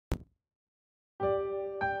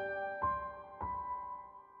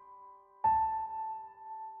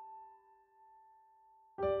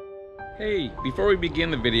Hey, before we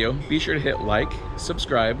begin the video, be sure to hit like,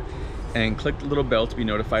 subscribe, and click the little bell to be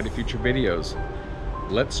notified of future videos.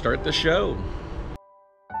 Let's start the show.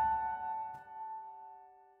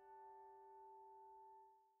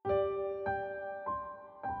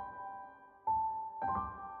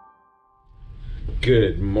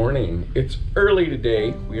 Good morning. It's early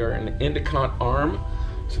today. We are in Endicott Arm,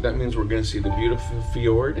 so that means we're going to see the beautiful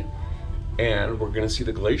fjord and we're going to see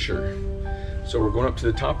the glacier. So we're going up to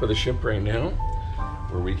the top of the ship right now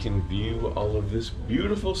where we can view all of this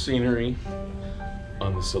beautiful scenery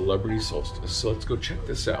on the Celebrity Solstice. So let's go check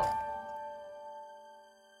this out.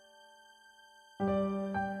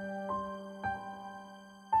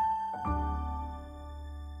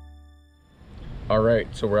 All right,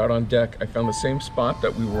 so we're out on deck. I found the same spot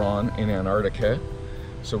that we were on in Antarctica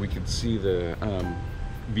so we could see the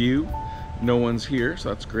view. No one's here, so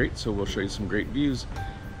that's great. So we'll show you some great views.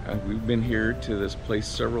 We've been here to this place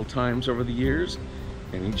several times over the years,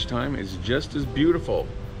 and each time is just as beautiful.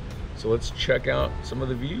 So let's check out some of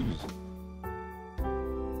the views.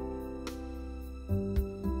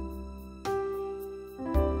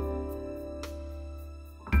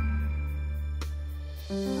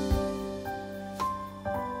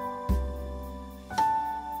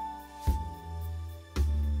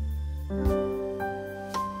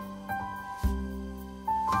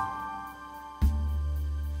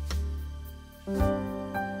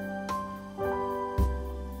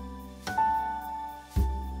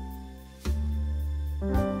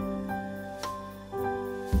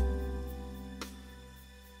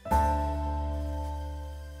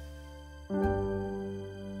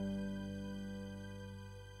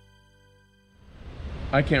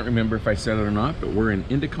 I can't remember if I said it or not, but we're in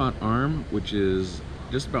Endicott Arm, which is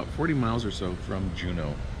just about 40 miles or so from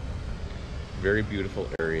Juneau. Very beautiful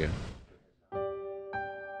area.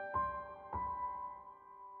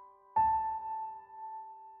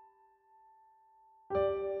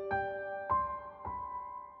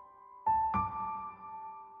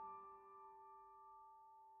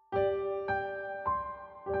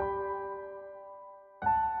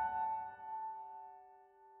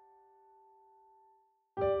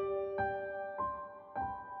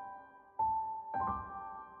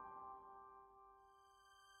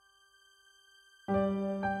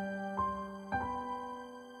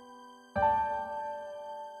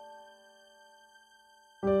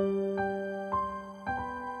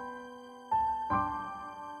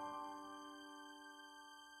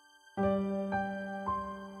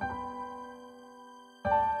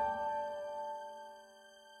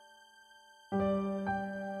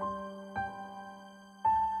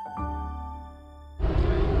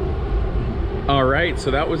 All right,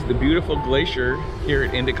 so that was the beautiful glacier here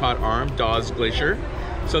at Endicott Arm, Dawes Glacier.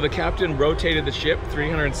 So the captain rotated the ship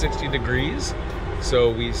 360 degrees.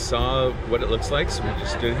 So we saw what it looks like. So we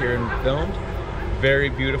just stood here and filmed. Very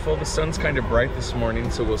beautiful. The sun's kind of bright this morning,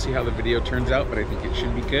 so we'll see how the video turns out, but I think it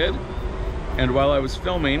should be good. And while I was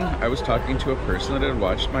filming, I was talking to a person that had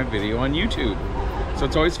watched my video on YouTube. So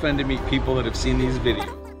it's always fun to meet people that have seen these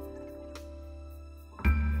videos.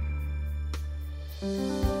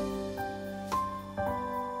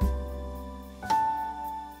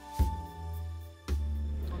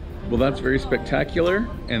 Well, that's very spectacular,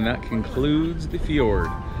 and that concludes the fjord.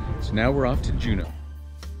 So now we're off to Juneau.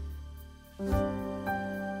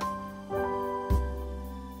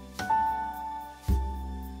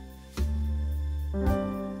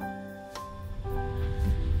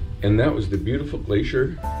 And that was the beautiful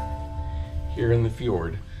glacier here in the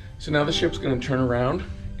fjord. So now the ship's going to turn around,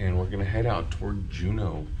 and we're going to head out toward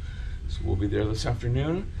Juneau. So we'll be there this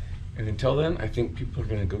afternoon, and until then, I think people are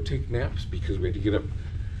going to go take naps because we had to get up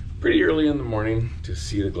pretty early in the morning to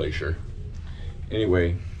see the glacier.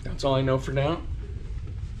 Anyway, that's all I know for now.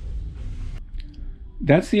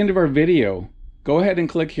 That's the end of our video. Go ahead and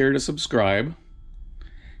click here to subscribe.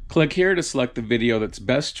 Click here to select the video that's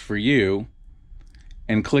best for you.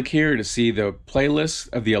 And click here to see the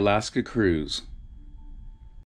playlist of the Alaska cruise.